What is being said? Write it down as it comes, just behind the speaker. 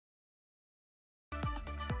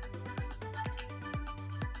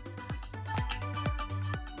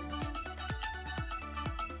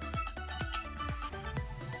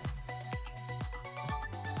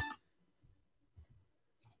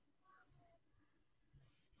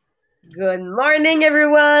Good morning,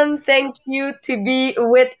 everyone. Thank you to be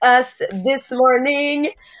with us this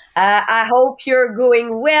morning. I hope you're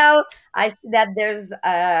going well. I see that there's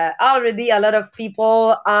already a lot of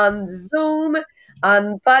people on Zoom,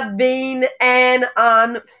 on Podbean, and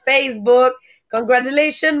on Facebook.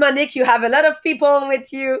 Congratulations, Monique. You have a lot of people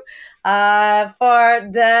with you for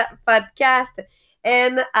the podcast.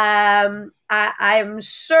 And I'm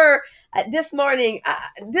sure this morning,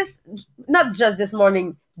 not just this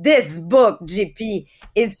morning, this book, GP,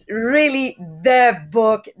 is really the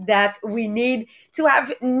book that we need to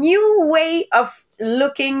have new way of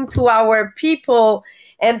looking to our people.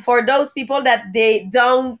 And for those people that they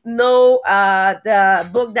don't know the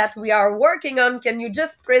book that we are working on, can you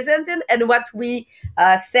just present it and what we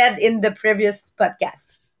said in the previous podcast?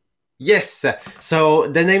 Yes. So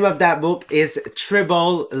the name of that book is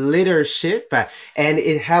Tribal Leadership, and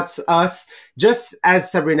it helps us, just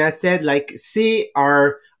as Sabrina said, like see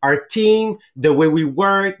our team, the way we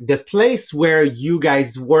work, the place where you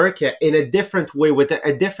guys work in a different way with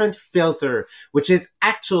a different filter, which is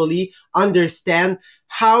actually understand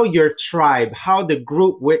how your tribe, how the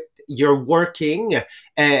group with you're working,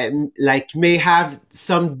 like may have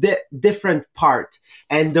some different part.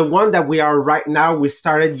 And the one that we are right now, we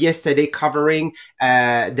started yesterday covering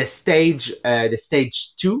the stage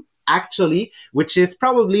two, actually, which is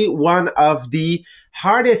probably one of the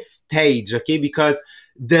hardest stage, okay? Because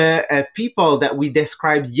the people that we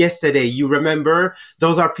described yesterday, you remember,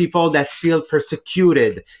 those are people that feel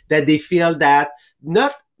persecuted, that they feel that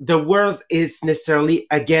not the world is necessarily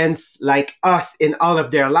against like us in all of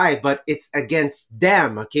their life, but it's against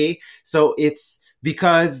them, okay? So it's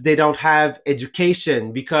because they don't have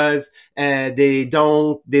education, because they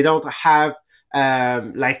don't have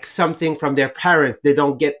like something from their parents, they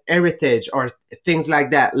don't get heritage or things like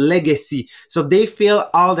that, legacy. So they feel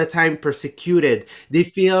all the time persecuted, they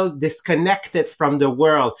feel disconnected from the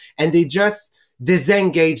world, and they just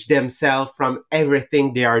disengage themselves from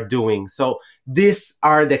everything they are doing. So these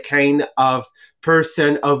are the kind of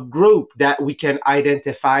person of group that we can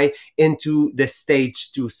identify into the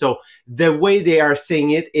stage two. So the way they are saying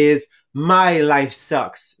it is, my life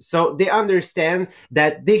sucks. So they understand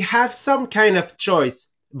that they have some kind of choice,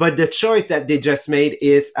 but the choice that they just made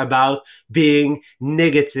is about being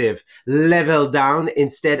negative, level down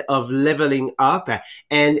instead of leveling up.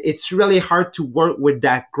 And it's really hard to work with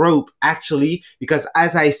that group, actually, because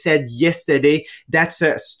as I said yesterday, that's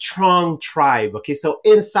a strong tribe. Okay, so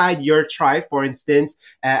inside your tribe, for instance,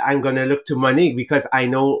 I'm gonna look to Monique because I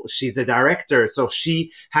know she's a director, so she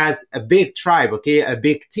has a big tribe, okay, a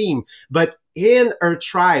big team. But in her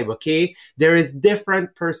tribe, okay, there is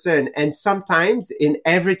different person, and sometimes in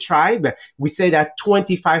every tribe we say that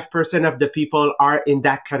 25% of the people are in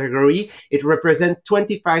that category. It represents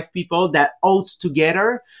 25 people that holds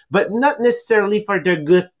together, but not necessarily for the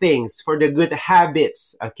good things, for the good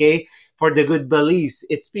habits, okay, for the good beliefs.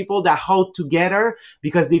 It's people that hold together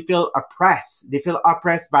because they feel oppressed. They feel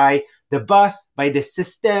oppressed by the boss, by the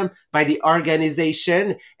system, by the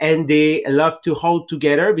organization, and they love to hold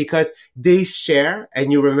together because they share.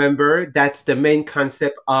 And you remember, that's the main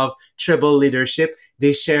concept of tribal leadership.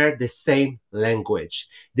 They share the same language.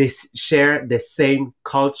 They share the same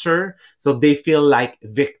culture. So they feel like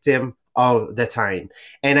victim all the time.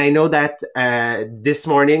 And I know that this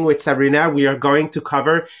morning with Sabrina, we are going to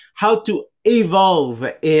cover how to evolve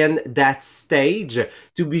in that stage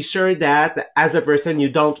to be sure that as a person, you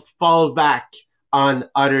don't fall back on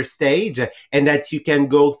other stage, and that you can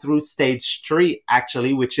go through stage three,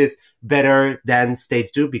 actually, which is better than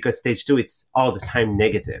stage two, because stage two, it's all the time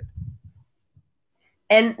negative.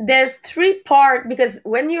 And there's three part because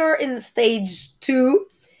when you're in stage two,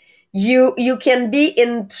 you can be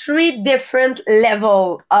in three different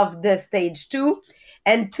level of the stage two,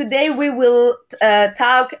 and today we will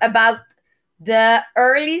talk about the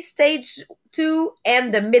early stage two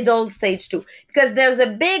and the middle stage two, because there's a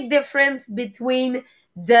big difference between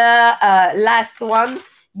the last one,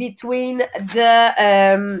 between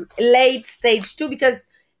the late stage two, because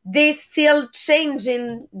they still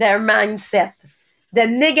changing their mindset. The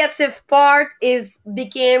negative part is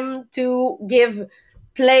became to give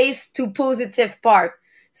place to positive part,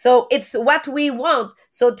 so it's what we want.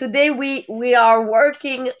 So today we are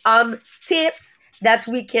working on tips that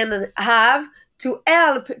we can have to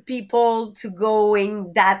help people to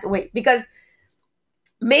going that way, because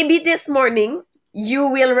maybe this morning you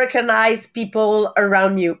will recognize people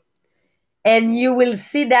around you and you will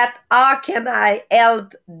see that how can I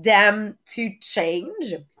help them to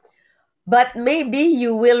change, but maybe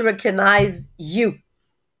you will recognize you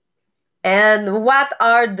and what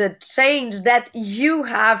are the change that you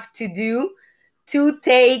have to do to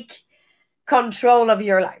take control of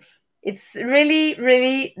your life. It's really,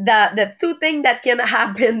 really the two things that can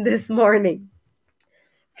happen this morning.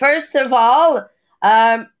 First of all,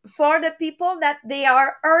 for the people that they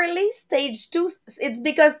are early stage two, it's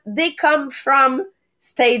because they come from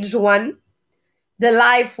stage one. The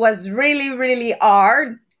life was really, really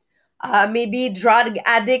hard. Maybe drug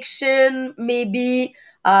addiction, maybe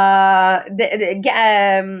they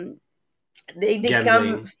come,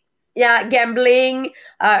 Gambling. yeah, gambling.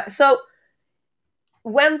 So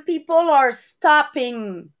when people are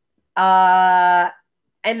stopping uh,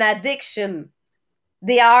 an addiction,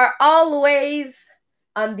 they are always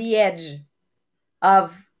on the edge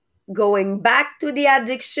of going back to the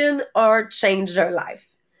addiction or change their life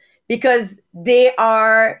because they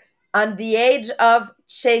are on the edge of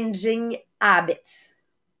changing habits,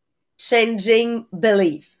 changing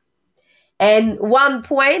belief. And one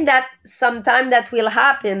point that sometime that will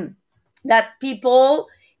happen, that people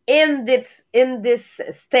in this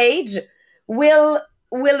stage will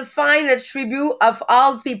will find a tribute of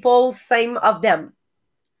all people same of them,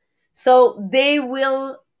 so they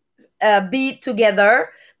will be together.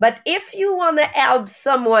 But if you want to help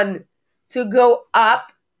someone to go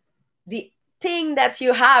up, the thing that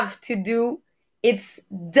you have to do, it's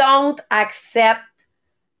don't accept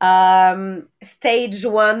stage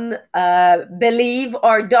one believe,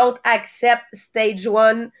 or don't accept stage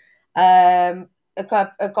one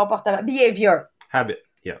comportement, behavior, Habit.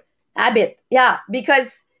 Yeah. habit. Yeah,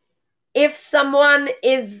 because if someone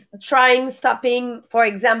is trying stopping, for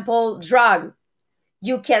example, drug,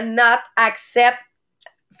 you cannot accept,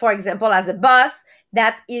 for example, as a boss,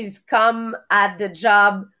 that is come at the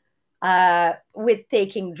job with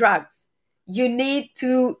taking drugs. You need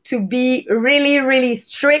to be really, really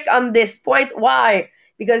strict on this point. Why?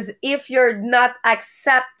 Because if you're not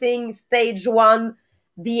accepting stage one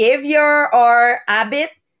behavior or habit,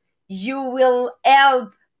 you will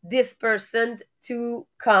help this person to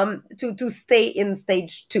come to stay in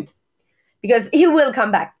stage two, because he will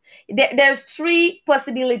come back. There's three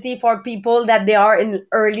possibility for people that they are in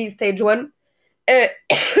early stage one. Uh,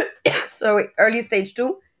 sorry, early stage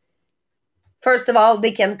two. First of all,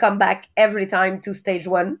 they can come back every time to stage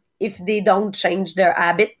one if they don't change their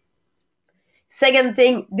habit. Second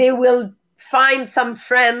thing, they will find some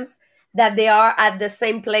friends that they are at the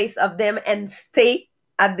same place of them and stay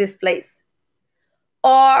at this place,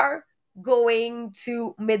 or going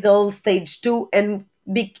to middle stage two and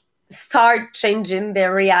start changing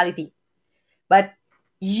their reality. But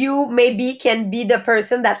you maybe can be the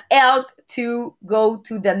person that help to go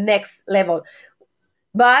to the next level.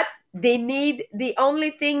 But they need, the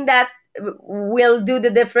only thing that will do the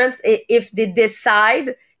difference, if they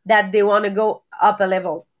decide that they want to go up a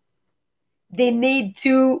level, they need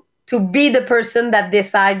to be the person that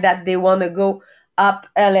decide that they want to go up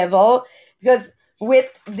a level. Because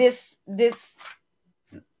with this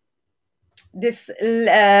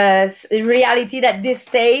reality, that this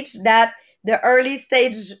stage, that the early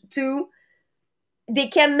stage two, they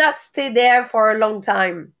cannot stay there for a long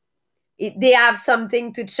time. They have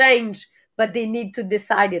something to change, but they need to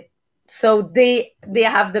decide it. So they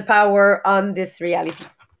have the power on this reality.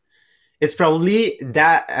 It's probably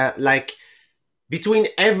that like between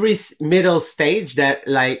every middle stage, that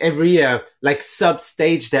like every like sub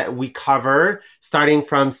stage that we cover, starting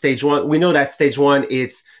from stage one, we know that stage one,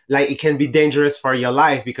 it's like it can be dangerous for your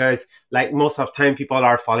life because like most of time people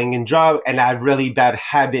are falling in drug and have really bad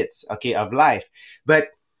habits, okay, of life. But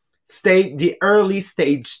the early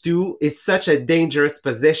stage two is such a dangerous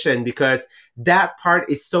position because that part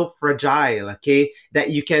is so fragile, okay,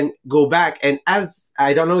 that you can go back. And as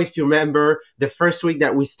I don't know if you remember the first week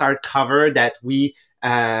that we start cover, that we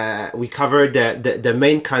covered the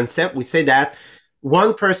main concept. We say that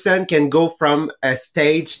one person can go from a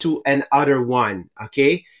stage to another one,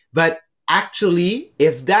 okay, but actually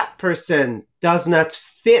if that person does not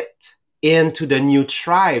fit into the new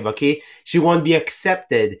tribe, okay, she won't be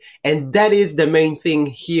accepted. And that is the main thing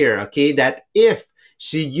here, okay, that if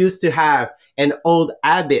she used to have an old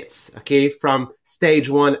habits, okay, from stage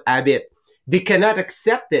one habit, they cannot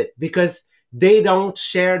accept it because they don't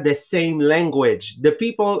share the same language. The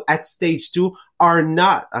people at stage two are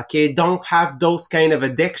not, okay, don't have those kind of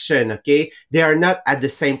addiction, okay, they are not at the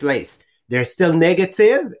same place. They're still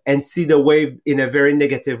negative and see the wave in a very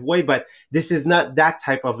negative way, but this is not that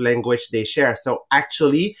type of language they share. So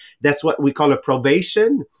actually, that's what we call a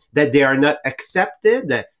probation, that they are not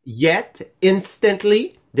accepted yet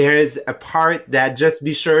instantly. There is a part that just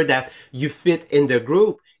be sure that you fit in the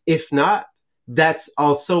group. If not, that's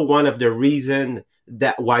also one of the reason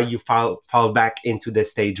that why you fall back into the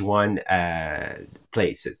stage one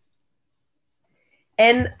places.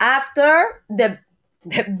 And after the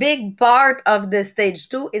big part of the stage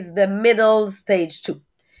two is the middle stage two.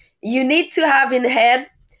 You need to have in head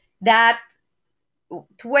that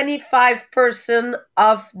 25%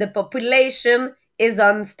 of the population is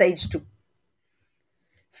on stage two.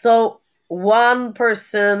 So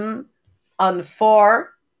 1% on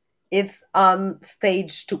four, it's on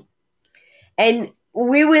stage two. And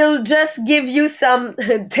we will just give you some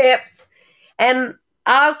tips and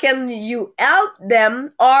how can you help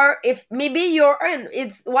them, or if maybe you're in,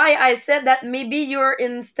 it's why I said that maybe you're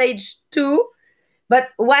in stage two, but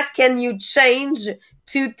what can you change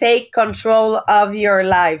to take control of your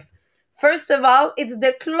life? First of all, it's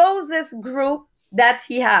the closest group that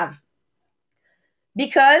he have,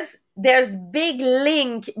 because there's big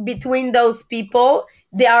link between those people.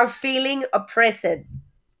 They are feeling oppressed,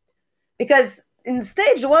 because in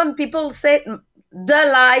stage one people say the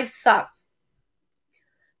life sucks,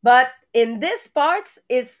 but in this part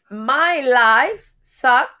is my life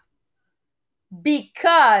sucks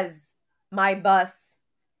because my boss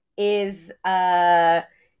is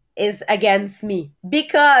against me,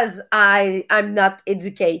 because I'm not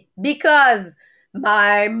educated, because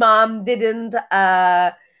my mom didn't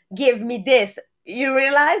give me this. You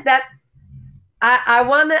realize that I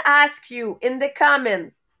want to ask you in the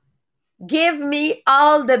comment, give me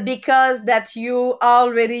all the because that you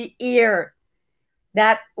already hear,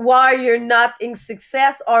 that why you're not in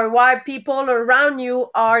success or why people around you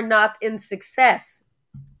are not in success.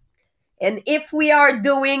 And if we are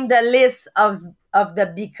doing the list of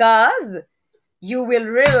the because, you will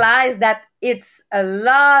realize that it's a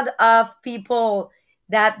lot of people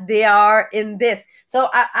that they are in this. So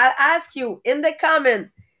I'll ask you in the comment,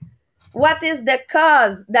 what is the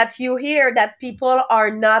cause that you hear that people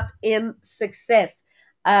are not in success?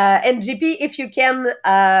 And GP, if you can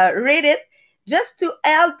read it, just to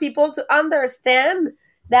help people to understand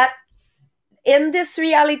that in this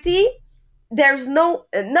reality, there's no,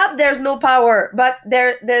 not there's no power, but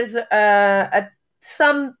there's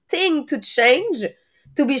something to change,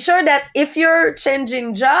 to be sure that if you're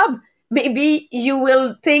changing job, maybe you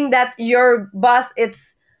will think that your boss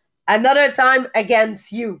it's another time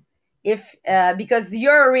against you, if because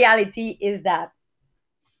your reality is that.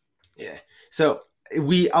 Yeah. So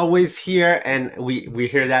we always hear, and we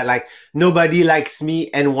hear that like nobody likes me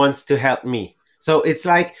and wants to help me. So it's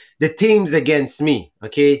like the team's against me.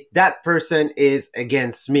 Okay, that person is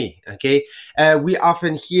against me. Okay, we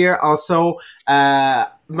often hear also,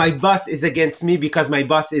 my boss is against me because my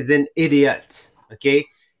boss is an idiot. Okay,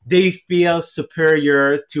 they feel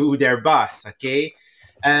superior to their boss. Okay,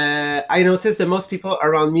 I notice that most people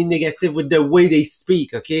around me negative with the way they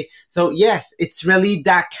speak. Okay, so yes, it's really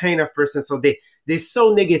that kind of person. So they're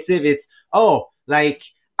so negative. It's, oh, like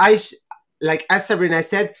like as Sabrina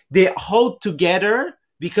said, they hold together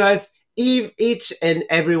because if each and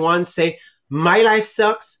everyone say my life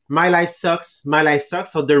sucks, my life sucks, my life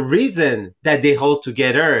sucks. So the reason that they hold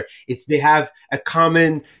together, it's they have a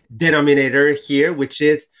common denominator here, which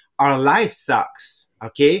is our life sucks.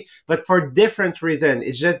 Okay, but for different reason.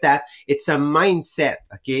 It's just that it's a mindset,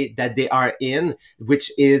 okay, that they are in,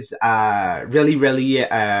 which is really really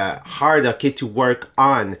hard, okay, to work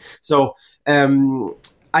on. So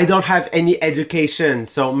I don't have any education,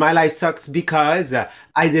 so my life sucks because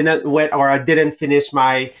I didn't went or I didn't finish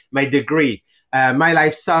my degree. My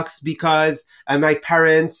life sucks because my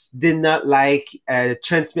parents did not like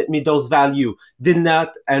transmit me those value, did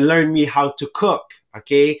not learn me how to cook.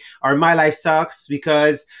 Okay, or my life sucks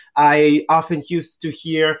because I often used to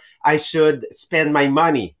hear I should spend my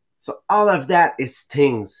money. So all of that is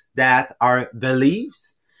things that are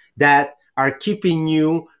beliefs that are keeping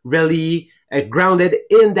you really grounded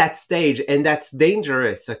in that stage, and that's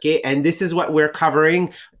dangerous. Okay, and this is what we're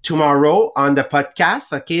covering tomorrow on the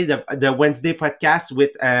podcast. Okay, the Wednesday podcast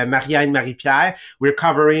with Maria and Marie Pierre. We're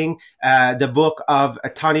covering the book of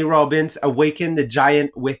Tony Robbins, Awaken the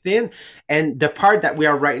Giant Within, and the part that we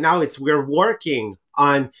are right now is we're working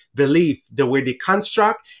on belief, the way they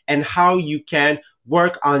construct, and how you can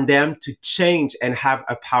work on them to change and have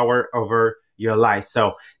a power over your life.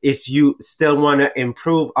 So if you still want to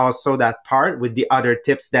improve also that part with the other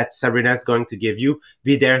tips that Sabrina is going to give you,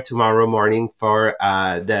 be there tomorrow morning for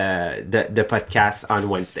the podcast on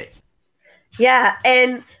Wednesday. Yeah,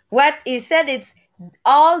 and what he said, it's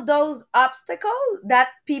all those obstacles that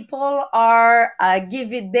people are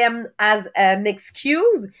giving them as an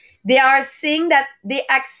excuse. They are seeing that they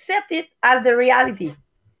accept it as the reality.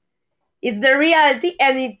 It's the reality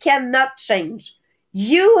and it cannot change.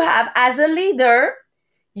 You have, as a leader,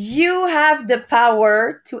 you have the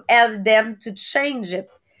power to help them to change it,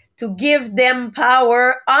 to give them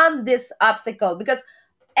power on this obstacle, because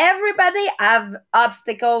everybody have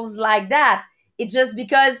obstacles like that. It's just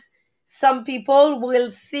because some people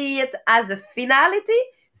will see it as a finality,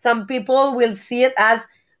 some people will see it as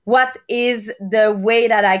what is the way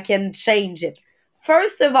that I can change it.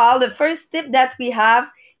 First of all, the first tip that we have,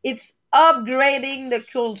 it's upgrading the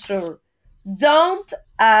culture. Don't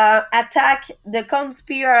attack the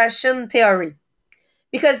conspiracy theory,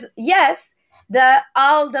 because yes, the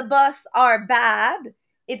all the boss are bad.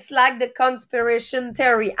 It's like the conspiracy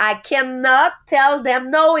theory. I cannot tell them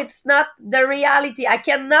no, it's not the reality. I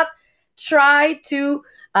cannot try to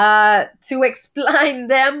explain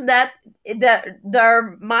them that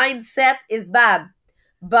their mindset is bad,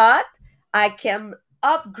 but I can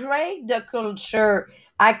upgrade the culture.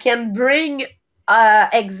 I can bring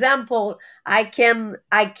example. I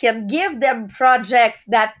can give them projects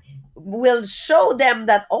that will show them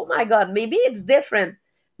that, oh my god, maybe it's different,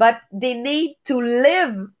 but they need to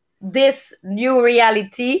live this new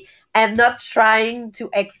reality and not trying to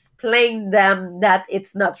explain them that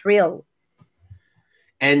it's not real.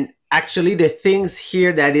 And actually, the things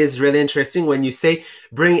here that is really interesting when you say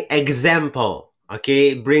bring example,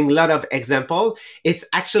 okay, bring a lot of example. It's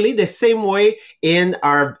actually the same way in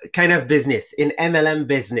our kind of business, in MLM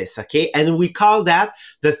business, okay? And we call that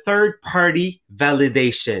the third party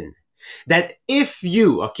validation. That if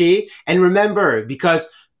you, okay, and remember, because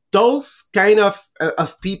those kind of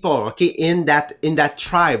people, okay, in that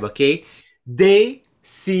tribe, okay, they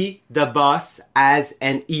see the boss as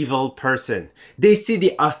an evil person. They see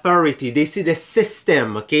the authority, they see the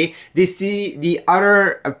system, okay? They see the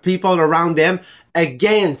other people around them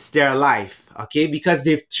against their life, okay? Because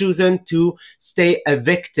they've chosen to stay a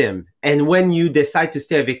victim. And when you decide to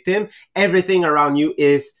stay a victim, everything around you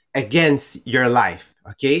is against your life,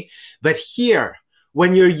 okay? But here,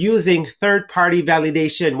 when you're using third party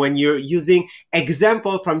validation, when you're using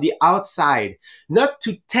example from the outside, not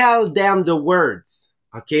to tell them the words,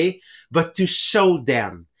 okay, but to show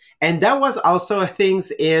them. And that was also a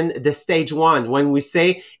things in the stage one when we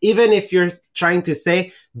say, even if you're trying to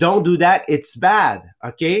say, don't do that, it's bad,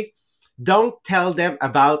 okay? Don't tell them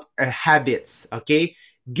about habits, okay?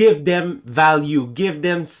 Give them value, give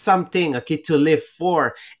them something, okay, to live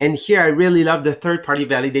for. And here I really love the third party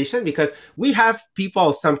validation, because we have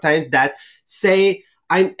people sometimes that say,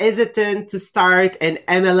 I'm hesitant to start an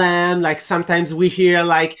MLM. Like sometimes we hear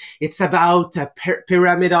like it's about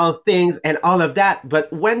pyramidal things and all of that.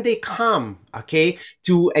 But when they come, okay,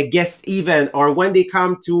 to a guest event, or when they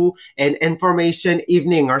come to an information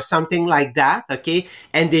evening or something like that, okay,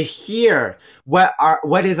 and they hear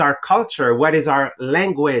what is our culture, what is our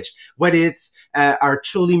language, what is our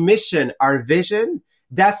truly mission, our vision,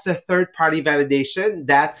 that's a third party validation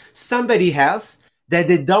that somebody else that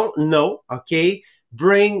they don't know, okay,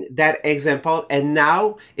 bring that example, and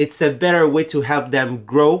now it's a better way to help them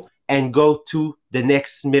grow and go to the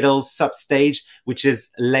next middle sub stage, which is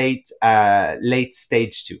late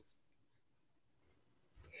stage two.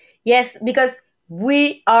 Yes, because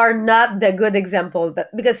we are not the good example, but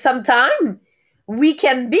because sometimes we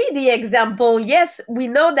can be the example. Yes, we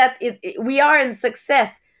know that we are in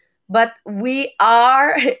success, but we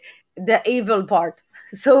are the evil part.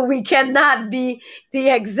 So we cannot be the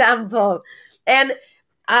example. And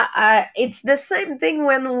it's the same thing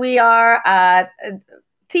when we are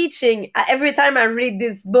teaching. Every time I read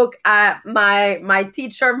this book, my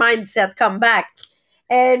teacher mindset come back,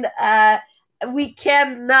 and we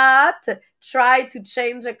cannot try to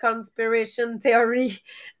change a conspiracy theory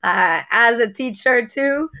as a teacher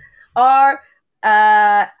too, or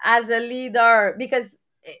as a leader, because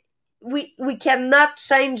we cannot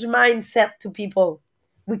change mindset to people.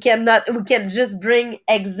 We can just bring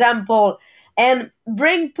example and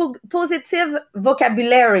bring positive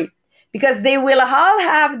vocabulary, because they will all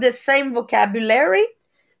have the same vocabulary.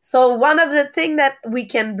 So one of the things that we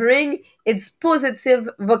can bring is positive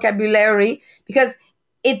vocabulary, because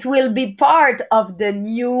it will be part of the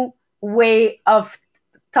new way of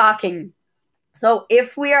talking. So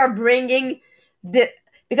if we are bringing the,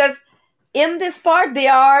 because in this part they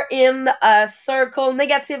are in a circle,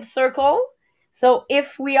 negative circle. So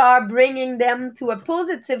if we are bringing them to a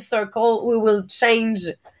positive circle, we will change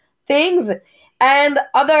things. And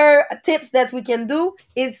other tips that we can do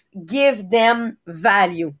is give them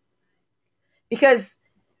value, because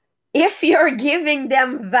if you're giving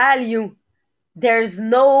them value, there's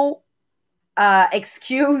no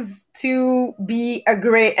excuse to be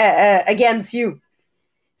against you.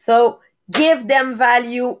 So give them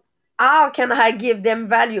value. How can I give them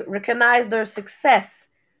value? Recognize their success.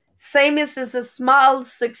 Same as is a small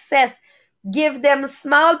success. Give them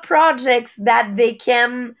small projects that they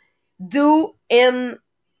can do in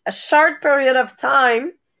a short period of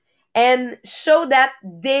time and show that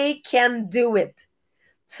they can do it.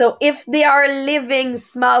 So if they are living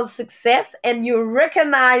small success and you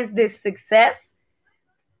recognize this success,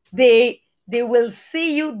 they will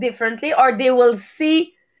see you differently, or they will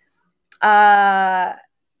see uh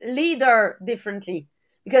leader differently.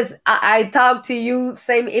 Because I talk to you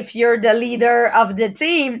same if you're the leader of the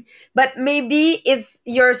team, but maybe it's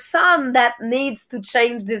your son that needs to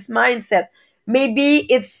change this mindset.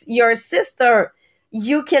 Maybe it's your sister.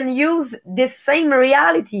 You can use this same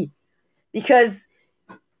reality, because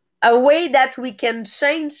a way that we can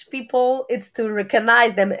change people is to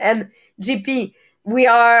recognize them. And GP, we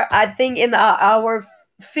are, I think, in our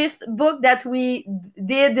fifth book that we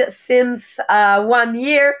did since 1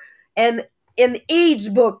 year, and in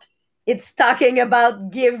each book it's talking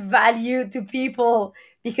about give value to people,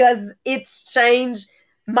 because it's changed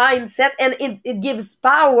mindset and it gives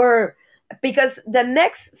power. Because the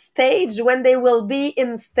next stage, when they will be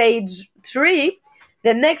in stage 3,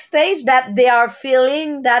 the next stage, that they are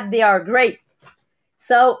feeling that they are great.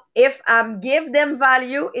 So if I'm give them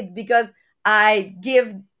value, it's because I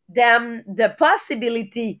give them the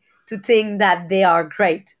possibility to think that they are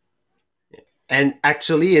great. And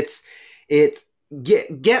actually it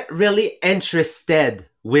get really interested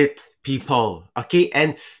with people, okay,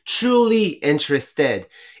 and truly interested.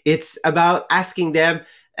 It's about asking them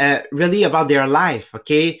really about their life,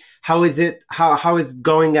 okay. How is it, how is it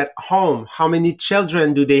going at home? How many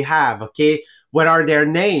children do they have, okay? What are their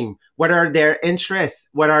name? What are their interests?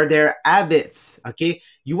 What are their habits, okay?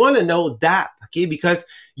 You want to know that, okay, because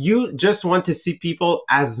you just want to see people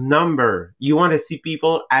as number. You want to see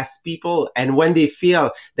people as people. And when they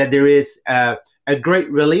feel that there is a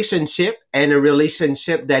great relationship, and a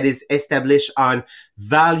relationship that is established on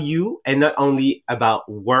value and not only about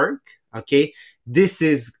work, okay, this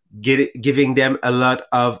is giving them a lot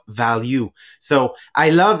of value. So I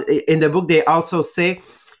love in the book, they also say,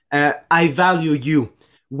 I value you.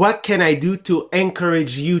 What can I do to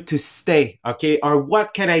encourage you to stay? Okay. Or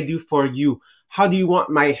what can I do for you? How do you want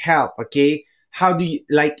my help? Okay. How do you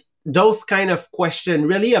like those kind of question,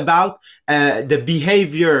 really about the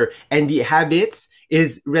behavior and the habits,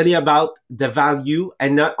 is really about the value,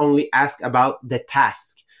 and not only ask about the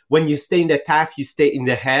task. When you stay in the task, you stay in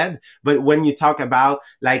the head. But when you talk about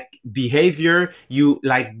like behavior, you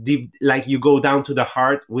like deep, like you go down to the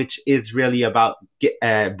heart, which is really about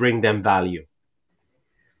bring them value.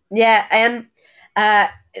 Yeah, and uh,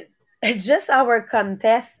 just our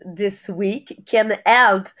contest this week can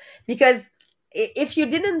help, because if you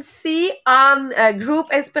didn't see on group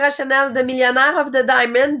inspirationnel the millionaire of the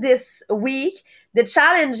diamond this week, the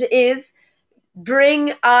challenge is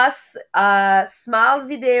bring us a small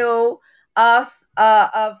video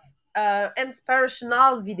of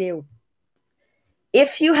inspirational video.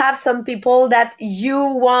 If you have some people that you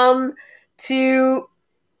want to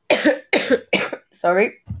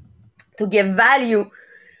sorry, to give value,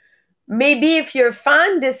 maybe if you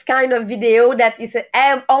find this kind of video that you say,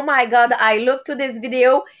 oh my god, I look to this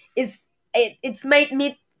video, it's made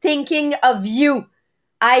me thinking of you.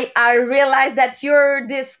 I realize that you're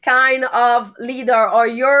this kind of leader, or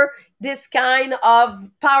you're this kind of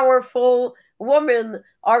powerful woman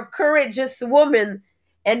or courageous woman,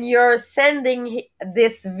 and you're sending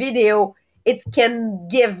this video. It can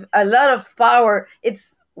give a lot of power.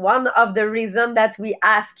 It's one of the reasons that we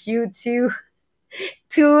ask you to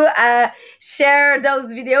share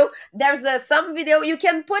those video. There's some video, you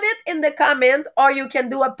can put it in the comment, or you can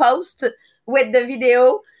do a post with the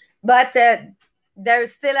video, but there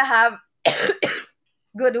still have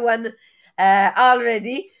good one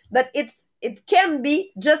already. But it can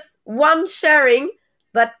be just one sharing,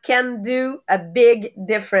 but can do a big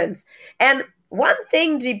difference. And one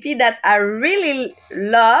thing, GP, that I really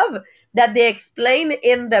love that they explain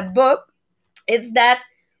in the book, it's that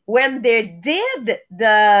when they did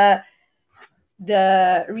the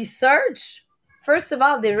research, first of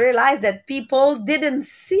all, they realized that people didn't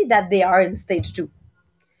see that they are in stage 2,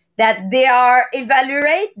 that they are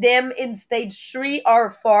evaluate them in stage 3 or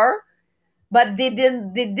 4, but they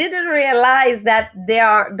didn't realize that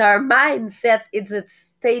their mindset is a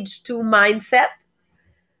stage 2 mindset.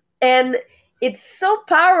 And it's so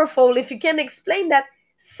powerful if you can explain that.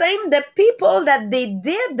 Same, the people that they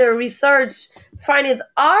did the research find it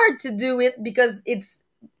hard to do it, because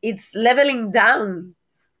it's leveling down.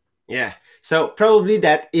 Yeah. So probably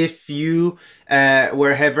that if you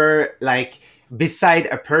were ever like beside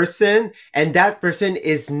a person, and that person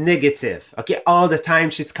is negative, okay, all the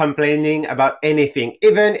time she's complaining about anything,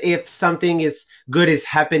 even if something is good is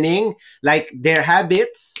happening, like their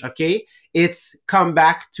habits, okay, it's come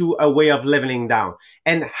back to a way of leveling down.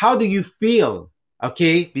 And how do you feel?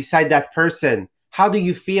 Okay, beside that person, how do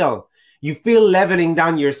you feel? You feel leveling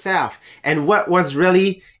down yourself. And what was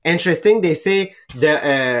really interesting, they say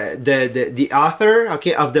the author,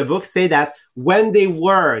 okay, of the book say that when they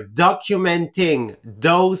were documenting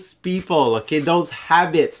those people, okay, those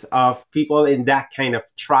habits of people in that kind of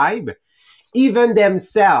tribe, even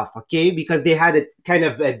themselves, okay, because they had a kind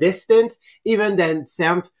of a distance, even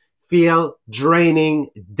themselves feel draining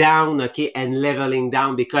down, okay, and leveling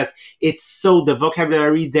down, because it's so, the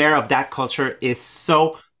vocabulary there of that culture is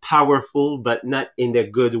so powerful, but not in the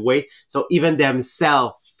good way. So even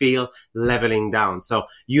themselves feel leveling down. So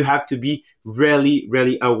you have to be really,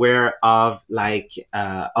 really aware of like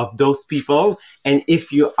of those people. And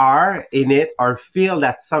if you are in it or feel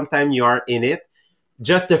that sometimes you are in it,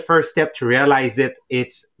 just the first step to realize it,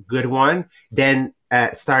 it's a good one. Then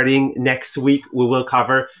starting next week, we will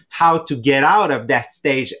cover how to get out of that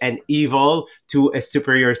stage and evolve to a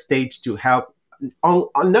superior stage to help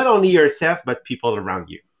not only yourself, but people around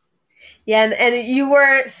you. Yeah, and you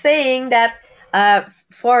were saying that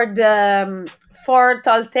for the for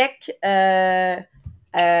Toltec uh,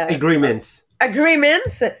 Agreements.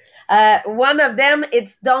 agreements, one of them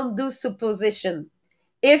it's don't do supposition.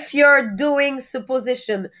 If you're doing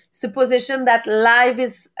supposition that life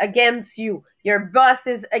is against you, your boss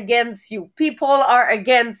is against you, people are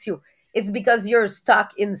against you, it's because you're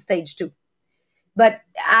stuck in stage two. But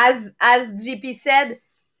as GP said,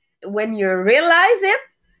 when you realize it,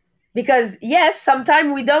 because yes,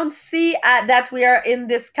 sometimes we don't see that we are in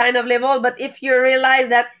this kind of level, but if you realize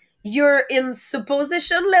that you're in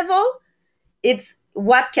supposition level, it's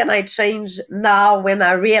what can I change now when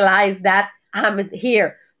I realize that I'm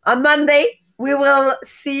here. On Monday, we will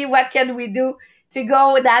see what can we do to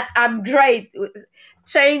go that I'm great.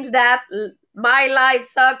 Change that my life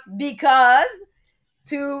sucks because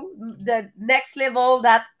to the next level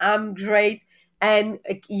that I'm great and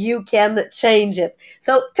you can change it.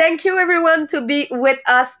 So thank you everyone to be with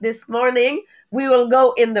us this morning. We will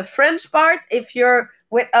go in the French part. If you're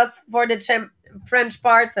with us for the French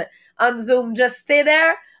part on Zoom, just stay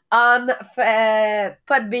there. On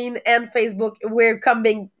Podbean and Facebook, we're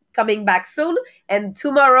coming back soon. And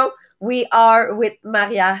tomorrow we are with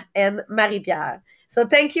Maria and Marie Pierre. So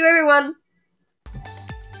thank you everyone.